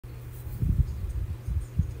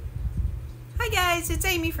guys, it's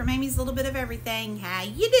Amy from Amy's Little Bit of Everything. How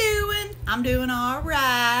you doing? I'm doing all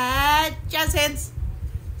right. Jazz hands,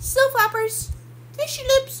 slow flappers, fishy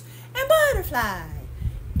lips, and butterfly.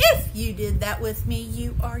 If you did that with me,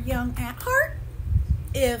 you are young at heart.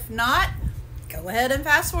 If not, go ahead and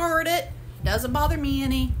fast forward it. Doesn't bother me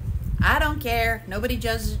any. I don't care. Nobody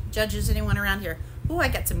judges anyone around here. Ooh, I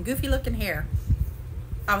got some goofy looking hair.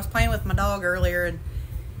 I was playing with my dog earlier and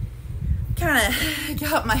kind of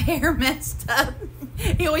got my hair messed up.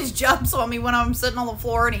 He always jumps on me when I'm sitting on the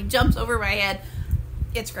floor and he jumps over my head.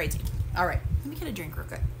 It's crazy. All right, let me get a drink real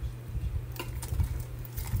quick.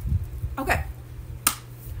 Okay,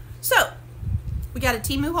 so we got a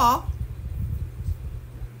Temu haul.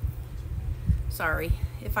 Sorry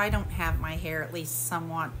if I don't have my hair at least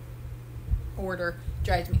somewhat order.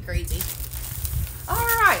 Drives me crazy. All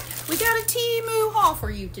right, we got a Temu haul for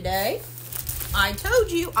you today. I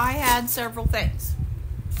told you I had several things.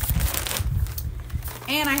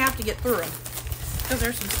 And I have to get through them. Because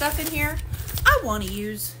there's some stuff in here I want to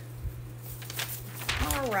use.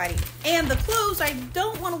 Alrighty. And the clothes, I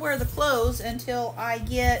don't want to wear the clothes until I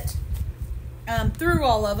get through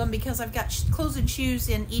all of them. Because I've got clothes and shoes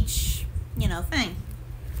in each, thing.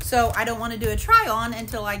 So I don't want to do a try on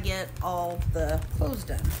until I get all the clothes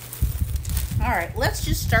done. Alright, let's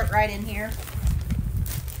just start right in here.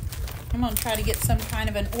 I'm going to try to get some kind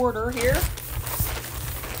of an order here.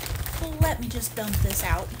 Let me just dump this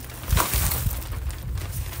out.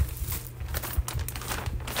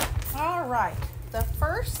 All right. The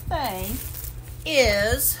first thing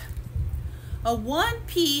is a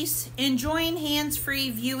one-piece enjoying hands-free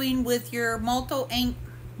viewing with your multi-angle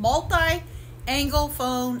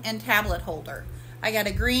phone and tablet holder. I got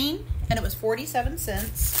a green, and it was 47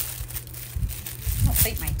 cents. I don't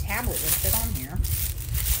think my tablet would fit on here.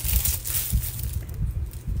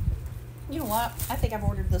 You know what? I think I've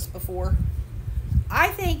ordered this before. I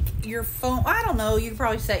think your phone, I don't know, you can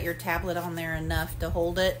probably set your tablet on there enough to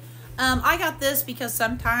hold it. I got this because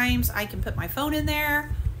sometimes I can put my phone in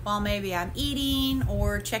there while maybe I'm eating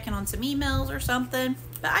or checking on some emails or something.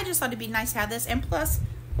 But I just thought it'd be nice to have this. And plus,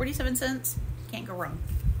 47 cents, can't go wrong.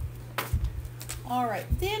 All right,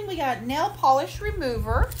 then we got nail polish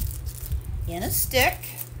remover in a stick.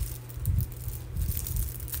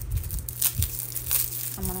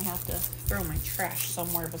 I'm going to have to throw my trash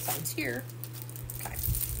somewhere besides here. Okay.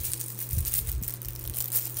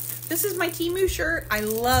 This is my Temu shirt. I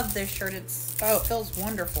love this shirt. It feels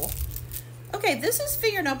wonderful. Okay, this is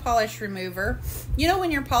fingernail polish remover. You know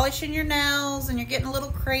when you're polishing your nails and you're getting a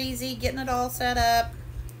little crazy, getting it all set up.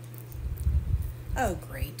 Oh,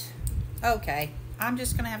 great. Okay, I'm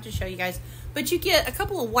just going to have to show you guys. But you get a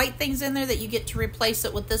couple of white things in there that you get to replace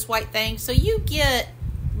it with this white thing. So you get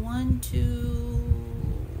 1, 2...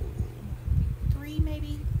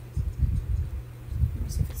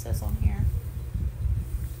 says on here.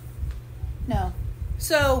 No.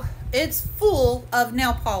 So it's full of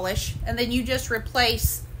nail polish and then you just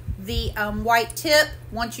replace the white tip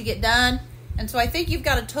once you get done. And so I think you've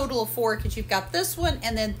got a total of 4 because you've got this one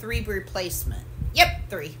and then 3 replacement. Yep,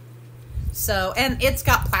 3. So, and it's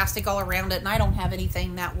got plastic all around it and I don't have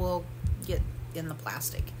anything that will get in the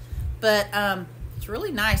plastic. But it's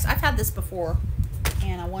really nice. I've had this before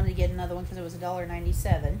and I wanted to get another one because it was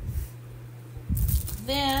 $1.97.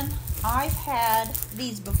 Then I've had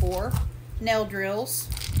these before, nail drills.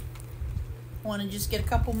 Want to just get a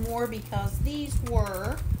couple more because these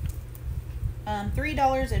were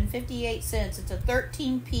 $3.58. It's a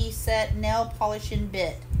 13-piece set nail polishing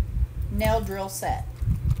bit, nail drill set.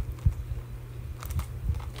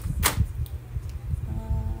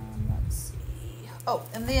 Let's see. Oh,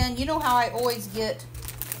 and then you know how I always get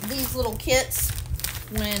these little kits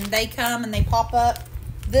when they come and they pop up?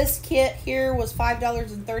 This kit here was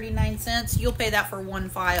 $5.39. You'll pay that for 1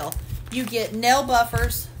 file. You get nail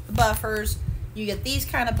buffers, you get these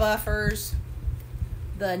kind of buffers,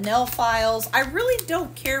 the nail files. I really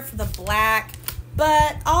don't care for the black,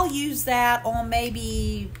 but I'll use that on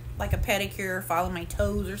maybe like a pedicure, filing my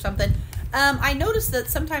toes or something. I noticed that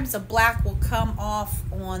sometimes the black will come off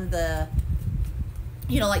on the,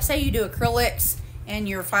 like say you do acrylics and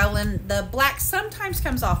you're filing, the black sometimes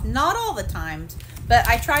comes off, not all the times. But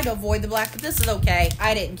I try to avoid the black, but this is okay.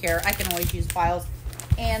 I didn't care. I can always use files.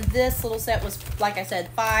 And this little set was, like I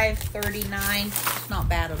said, $5.39. It's not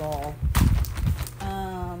bad at all.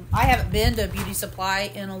 I haven't been to a beauty supply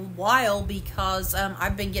in a while because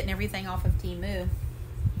I've been getting everything off of Temu.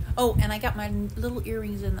 Oh, and I got my little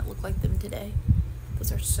earrings in that look like them today.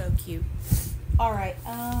 Those are so cute. All right,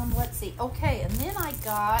 let's see. Okay, and then I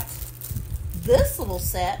got this little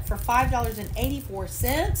set for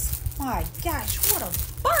 $5.84. My gosh, what a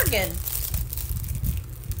bargain.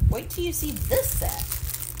 wait till you see this set.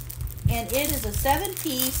 And it is a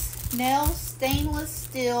 7-piece nail stainless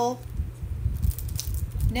steel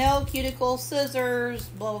nail cuticle scissors,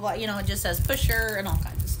 blah, blah, blah. You know, it just says pusher and all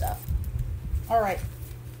kinds of stuff. All right.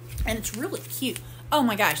 And it's really cute. Oh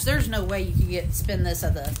my gosh, there's no way you could spend this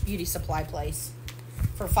at the beauty supply place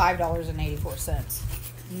for $5.84.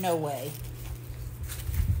 No way.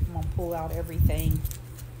 I'm going to pull out everything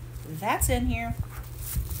that's in here.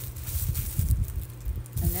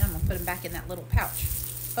 And then I'm going to put them back in that little pouch.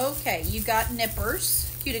 Okay, you got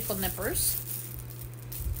nippers, cuticle nippers.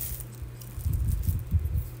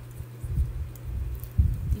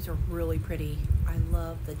 These are really pretty. I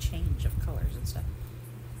love the change of colors and stuff.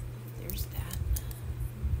 There's that.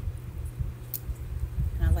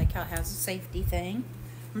 And I like how it has a safety thing.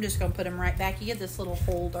 I'm just going to put them right back. You get this little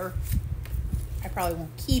holder. I probably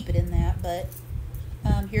won't keep it in that, but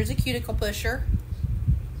here's a cuticle pusher.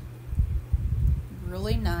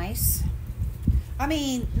 Really nice. I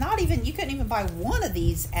mean, you couldn't even buy one of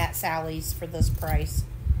these at Sally's for this price.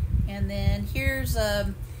 And then here's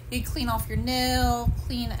you clean off your nail,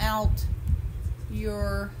 clean out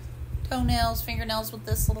your toenails, fingernails with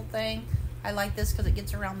this little thing. I like this because it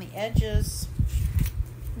gets around the edges.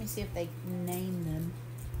 Let me see if they name them.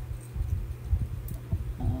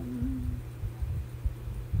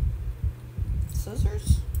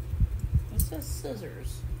 Scissors? It says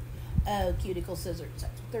scissors. Oh, cuticle scissors.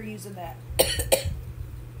 That's what they're using that.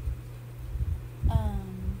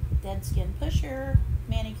 Dead skin pusher,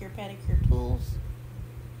 manicure, pedicure tools,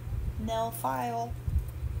 nail file.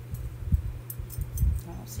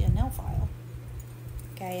 I don't see a nail file.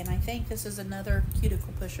 Okay, and I think this is another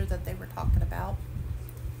cuticle pusher that they were talking about.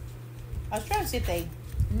 I was trying to see if they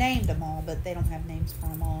named them all, but they don't have names for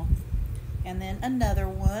them all. And then another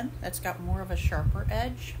one that's got more of a sharper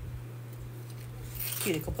edge.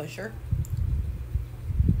 Cuticle pusher.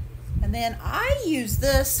 And then I use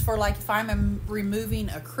this for like if I'm removing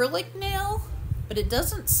acrylic nail, but it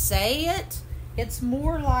doesn't say it. It's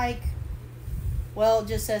more like, well, it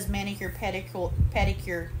just says manicure,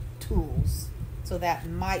 pedicure tools. So that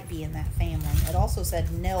might be in that family. It also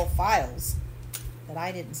said nail files, but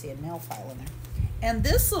I didn't see a nail file in there. And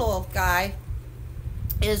this little guy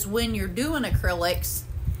is when you're doing acrylics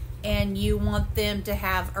and you want them to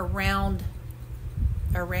have a round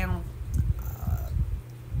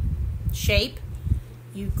shape.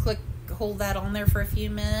 You hold that on there for a few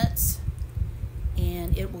minutes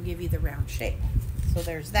and it will give you the round shape. So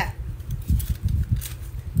there's that.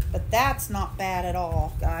 But that's not bad at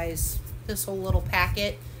all, guys. This whole little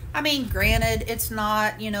packet. I mean, granted, it's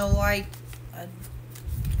not, you know, like a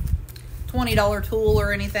 $20 tool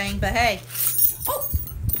or anything, but hey. Oh!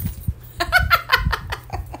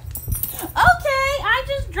 Okay, I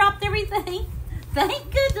just dropped everything.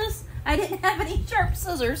 Thank goodness I didn't have any sharp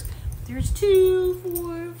scissors. There's 2,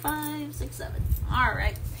 4, 5, 6, 7. All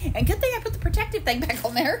right. And good thing I put the protective thing back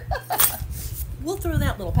on there. We'll throw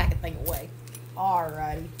that little packet thing away. All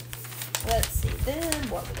righty. Let's see. Then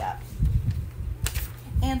what we got?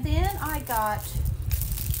 And then I got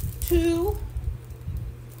 2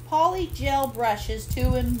 poly gel brushes,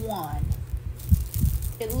 2-in-1.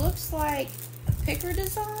 It looks like a picker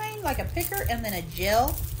design, like a picker and then a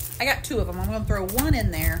gel. I got 2 of them. I'm going to throw one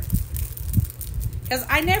in there because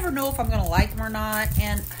I never know if I'm going to like them or not.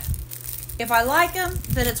 And if I like them,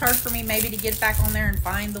 then it's hard for me maybe to get back on there and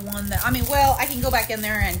find the one that, I mean, well, I can go back in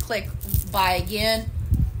there and click buy again.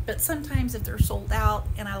 But sometimes if they're sold out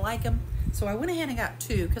and I like them, so I went ahead and got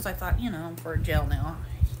 2 because I thought, you know, for a gel nail,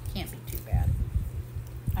 it can't be too bad.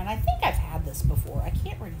 And I think I've had this before. I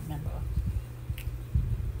can't remember.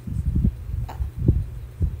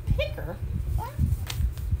 Picker? What?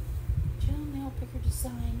 Gel nail picker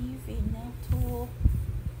design, UV nail tool.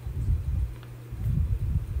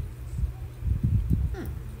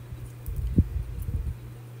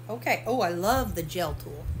 Okay. Oh, I love the gel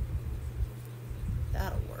tool.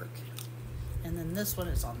 That'll work. And then this one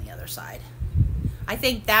is on the other side. I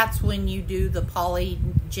think that's when you do the poly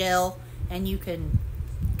gel and you can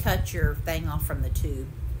cut your thing off from the tube.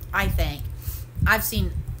 I think. I've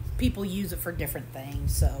seen people use it for different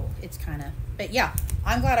things, so it's kind of, but yeah,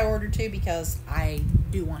 I'm glad I ordered 2 because I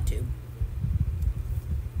do want to.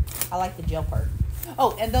 I like the gel part.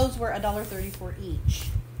 Oh, and those were $1.34 each.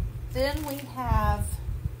 Then we have,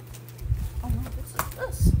 oh no, this is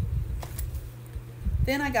this.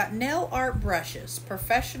 Then I got nail art brushes,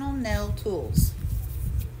 professional nail tools.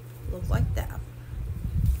 Look like that.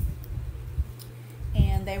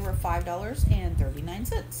 And they were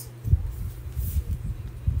 $5.39.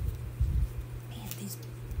 Man,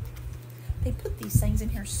 they put these things in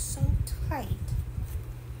here so tight.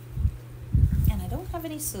 And I don't have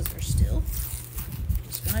any scissors still.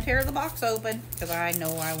 Just gonna tear the box open because I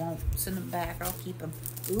know I won't send them back. I'll keep them.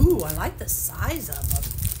 Ooh, I like the size of them.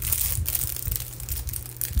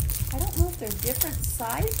 I don't know if they're different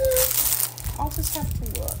sizes. I'll just have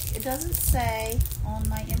to look. It doesn't say on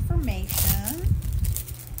my information.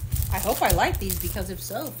 I hope I like these because if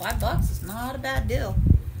so, $5 is not a bad deal.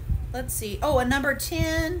 Let's see. Oh, a number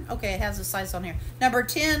 10. Okay, it has a size on here. Number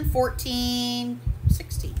 10, 14,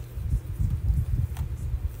 16.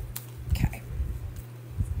 Okay.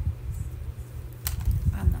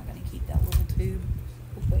 I'm not going to keep that little tube.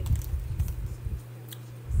 Oh, wait.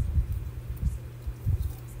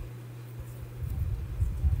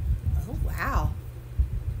 Oh, wow.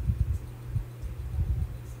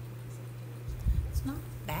 It's not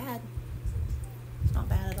bad. It's not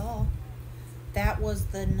bad at all. That was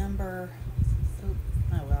the number. Oh,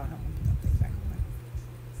 well, I don't want to put that thing back on there.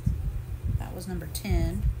 That was number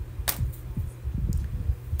 10.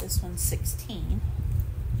 This one's 16.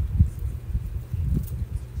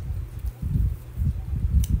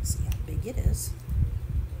 Let's see how big it is.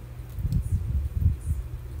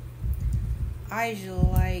 I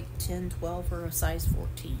usually like 10, 12, or a size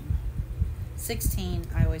 14. 16,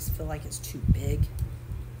 I always feel like it's too big.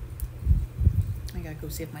 I gotta go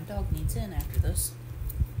see if my dog needs in after this.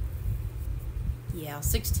 Yeah,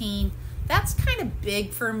 16. That's kind of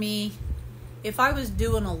big for me. If I was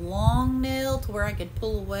doing a long nail to where I could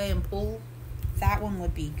pull away and pull, that one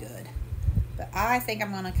would be good. But I think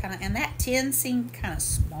I'm gonna kind of, and that 10 seemed kind of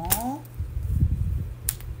small.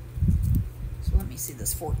 So let me see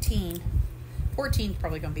this 14. 14 is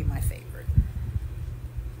probably gonna be my favorite.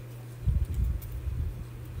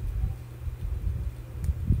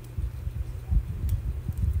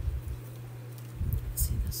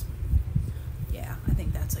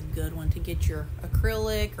 Good one to get your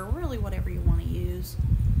acrylic or really whatever you want to use.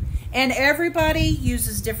 And everybody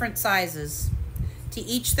uses different sizes. To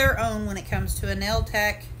each their own when it comes to a nail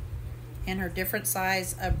tech and her different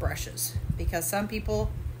size of brushes. Because some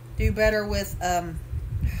people do better with, I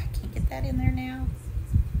can't get that in there now.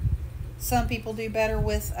 Some people do better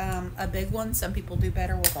with a big one. Some people do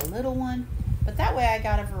better with a little one. But that way I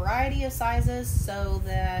got a variety of sizes so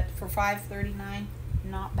that for $5.39,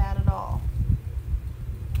 not bad at all.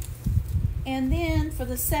 And then for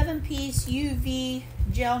the 7-piece UV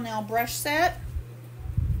gel nail brush set,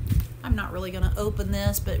 I'm not really going to open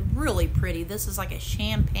this, but really pretty. This is like a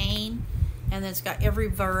champagne, and it's got every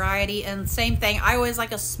variety. And same thing, I always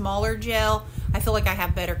like a smaller gel. I feel like I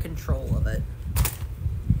have better control of it.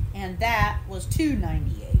 And that was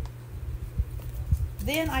 $2.98.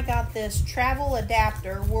 Then I got this travel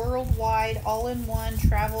adapter, worldwide all-in-one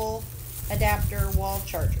travel adapter wall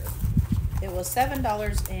charger. It was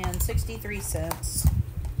 $7.63.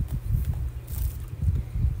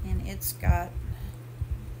 And it's got,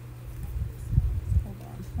 hold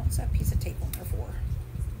on, what's that piece of tape on there for?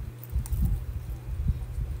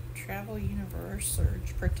 Travel Universe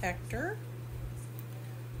Surge Protector.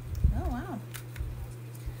 Oh, wow.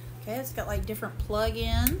 Okay, it's got like different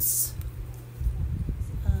plug-ins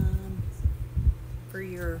for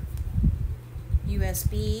your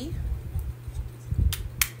USB.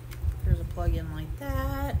 There's a plug-in like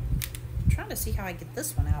that. I'm trying to see how I get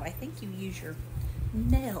this one out. I think you use your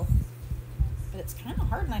nail, but it's kind of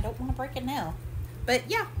hard and I don't want to break a nail. But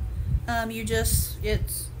yeah,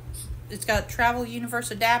 it's got Travel Universe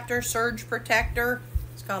adapter, surge protector.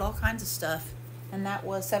 It's got all kinds of stuff, and that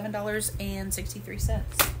was $7.63.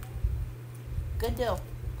 Good deal.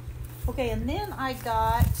 Okay, and then I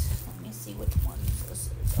got, let me see which one this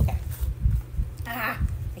is. Okay. I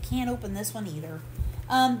can't open this one either.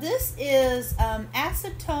 This is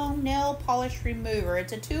acetone nail polish remover.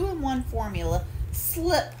 It's a 2-in-1 formula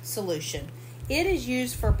slip solution. It is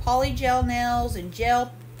used for polygel nails and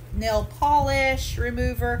gel nail polish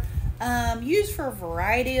remover, used for a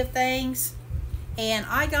variety of things. And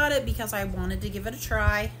I got it because I wanted to give it a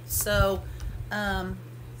try. So, yeah,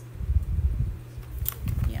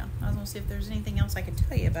 I was going to see if there's anything else I could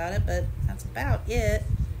tell you about it, but that's about it.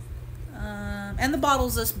 And the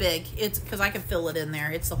bottle's this big. It's because I can fill it in there.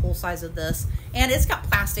 It's the whole size of this. And it's got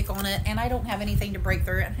plastic on it, and I don't have anything to break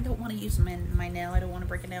through it. And I don't want to use them in my nail. I don't want to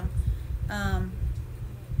break it down.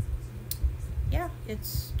 Yeah,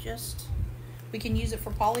 it's just, we can use it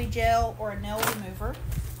for polygel or a nail remover.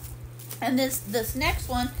 And this next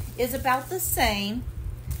one is about the same.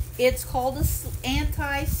 It's called a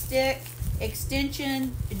anti-stick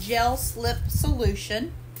extension gel slip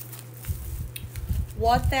solution.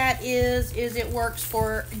 What that is it works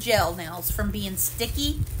for gel nails. From being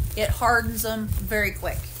sticky, it hardens them very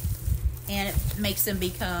quick. And it makes them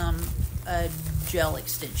become a gel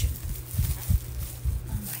extension.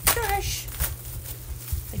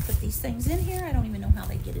 They put these things in here. I don't even know how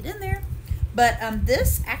they get it in there. But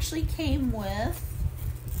this actually came with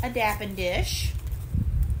a dap and dish.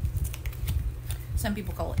 Some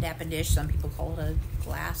people call it dap and dish. Some people call it a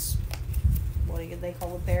glass. What do they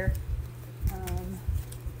call it there?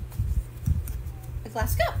 A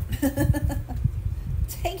glass cup.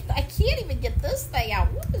 Dang it, I can't even get this thing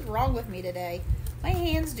out. What is wrong with me today? My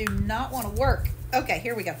hands do not want to work. Okay,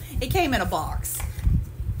 here we go. It came in a box.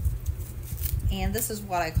 And this is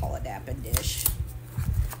what I call a dap and dish.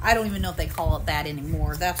 I don't even know if they call it that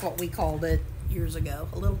anymore. That's what we called it years ago.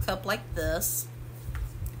 A little cup like this.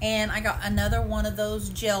 And I got another one of those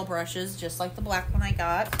gel brushes, just like the black one I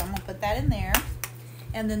got. So I'm going to put that in there.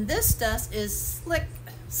 And then this dust is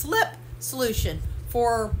slip solution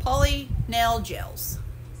for poly nail gels.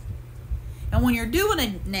 And when you're doing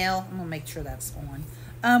a nail, I'm going to make sure that's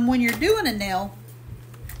on. When you're doing a nail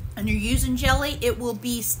and you're using jelly, it will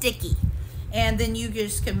be sticky. And then you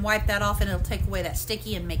just can wipe that off and it'll take away that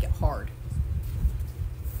sticky and make it hard.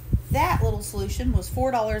 That little solution was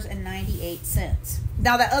 $4.98.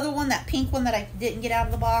 Now that other one, that pink one that I didn't get out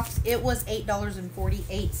of the box, it was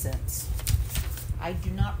 $8.48. I do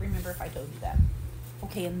not remember if I told you that.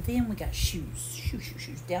 Okay, and then we got shoes.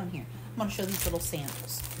 Shoes down here. I'm going to show these little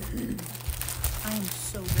sandals. I am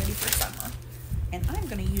so ready for summer. And I'm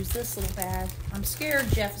going to use this little bag. I'm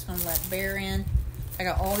scared Jeff is going to let Bear in. I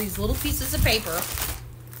got all these little pieces of paper.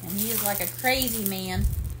 And he is like a crazy man.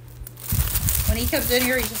 When he comes in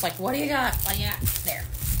here, he's just like, what do you got? What do you got? There.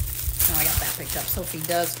 Now I got that picked up. So if he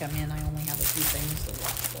does come in, I only have a few things to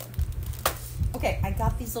watch for. Okay, I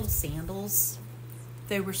got these little sandals.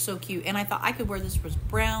 They were so cute. And I thought I could wear this was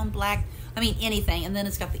brown, black, anything. And then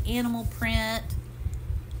it's got the animal print.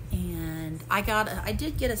 And I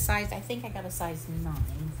did get a size, I think I got a size 9.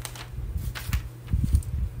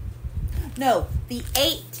 No, the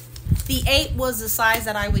 8. The 8 was the size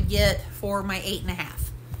that I would get for my 8.5.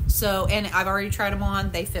 So, and I've already tried them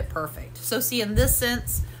on. They fit perfect. So, see, in this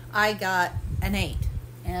sense, I got an 8.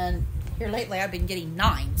 And here lately, I've been getting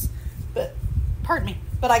 9s. But, pardon me.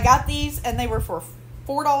 But I got these, and they were for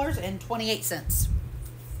 $4.28.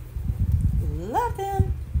 Love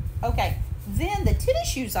them. Okay. Then, the tennis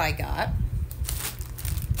shoes I got.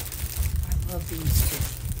 I love these, too.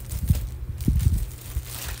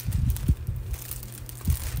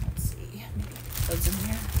 Let's see. Maybe put those in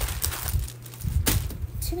there.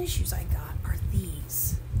 Tennis shoes I got are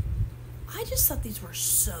these. I just thought these were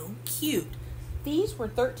so cute. These were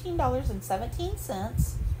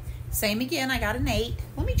 $13.17. Same again, I got an 8.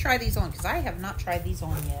 Let me try these on because I have not tried these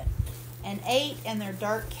on yet. An 8 and they're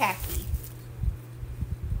dark khaki.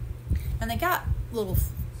 And they got little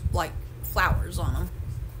like flowers on them.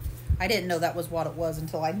 I didn't know that was what it was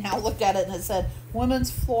until I now looked at it and it said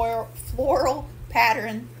women's floral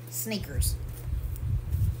pattern sneakers.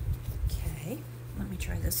 Let me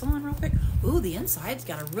try this on real quick. Ooh, the inside's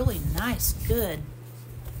got a really nice, good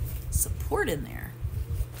support in there.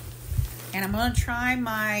 And I'm going to try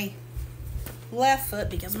my left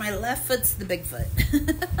foot because my left foot's the big foot.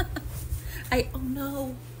 Oh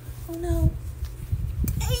no. Dang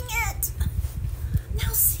it.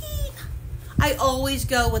 Now see, I always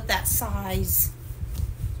go with that size.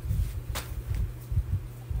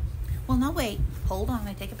 Well, no, wait. Hold on,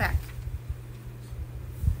 I take it back.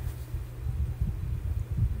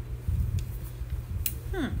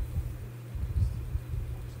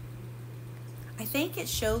 I think it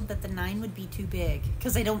showed that the 9 would be too big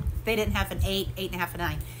because they didn't have an 8, 8.5, and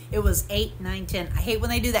 9. It was 8, 9, 10. I hate when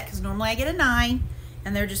they do that because normally I get a 9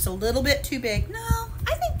 and they're just a little bit too big. No,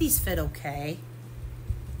 I think these fit okay.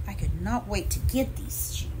 I could not wait to get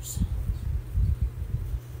these shoes.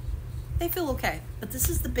 They feel okay, but this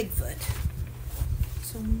is the big foot.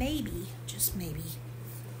 So maybe, just maybe,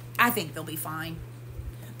 I think they'll be fine.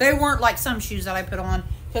 They weren't like some shoes that I put on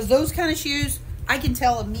because those kind of shoes, I can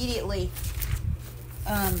tell immediately,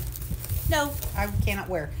 no, I cannot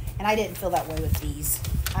wear. And I didn't feel that way with these.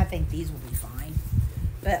 I think these will be fine.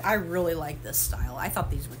 But I really like this style. I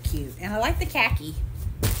thought these were cute. And I like the khaki.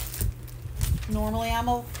 Normally I'm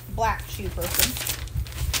a black shoe person.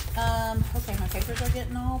 Okay, my papers are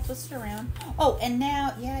getting all twisted around. Oh, and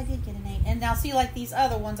now, yeah, I did get an 8. And now see, like these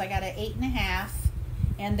other ones, I got an 8.5.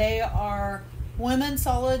 And they are women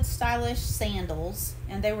solid stylish sandals.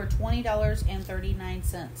 And they were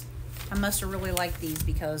 $20.39. I must have really liked these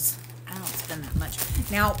because I don't spend that much.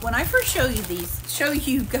 Now, when I first show you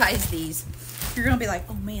guys these, you're going to be like,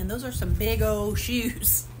 oh man, those are some big old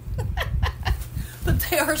shoes. But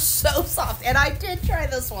they are so soft. And I did try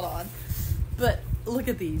this one on. But look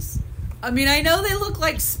at these. I mean, I know they look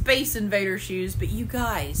like Space Invader shoes, but you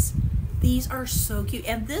guys, these are so cute.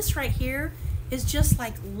 And this right here is just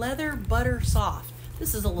like leather butter soft.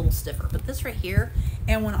 This is a little stiffer, but this right here,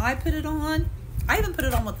 and when I put it on, I even put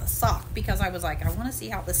it on with a sock because I was like, I want to see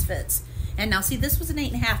how this fits. And now see, this was an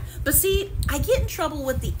 8.5, but see, I get in trouble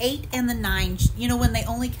with the 8 and the 9, you know, when they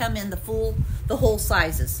only come in the whole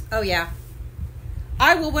sizes. Oh yeah.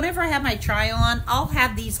 I will, whenever I have my try on, I'll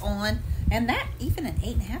have these on, and that, even an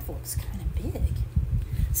 8.5 looks kind of big.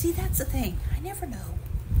 See, that's the thing. I never know.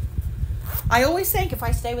 I always think if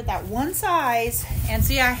I stay with that one size, and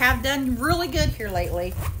see, I have done really good here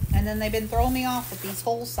lately, and then they've been throwing me off with these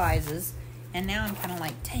whole sizes, and now I'm kind of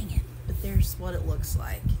like, dang it, but there's what it looks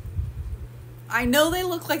like. I know they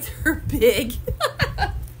look like they're big,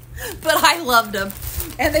 but I loved them,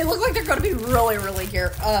 and they look like they're going to be really, really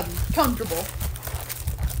comfortable.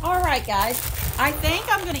 All right, guys, I think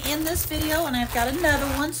I'm going to end this video, and I've got another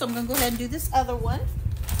one, so I'm going to go ahead and do this other one,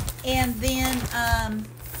 and then,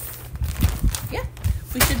 yeah,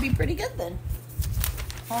 we should be pretty good then.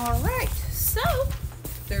 All right, so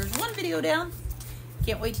there's one video down.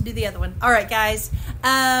 Can't wait to do the other one. All right, guys,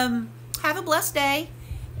 have a blessed day.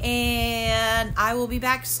 And I will be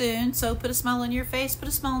back soon. So put a smile on your face. Put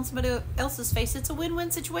a smile on somebody else's face. It's a win-win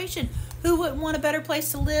situation. Who wouldn't want a better place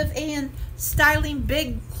to live and styling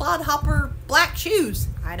big clodhopper black shoes?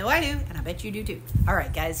 I know I do. And I bet you do too. All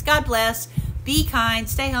right, guys. God bless. Be kind.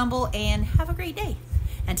 Stay humble. And have a great day.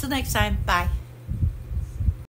 Until next time. Bye.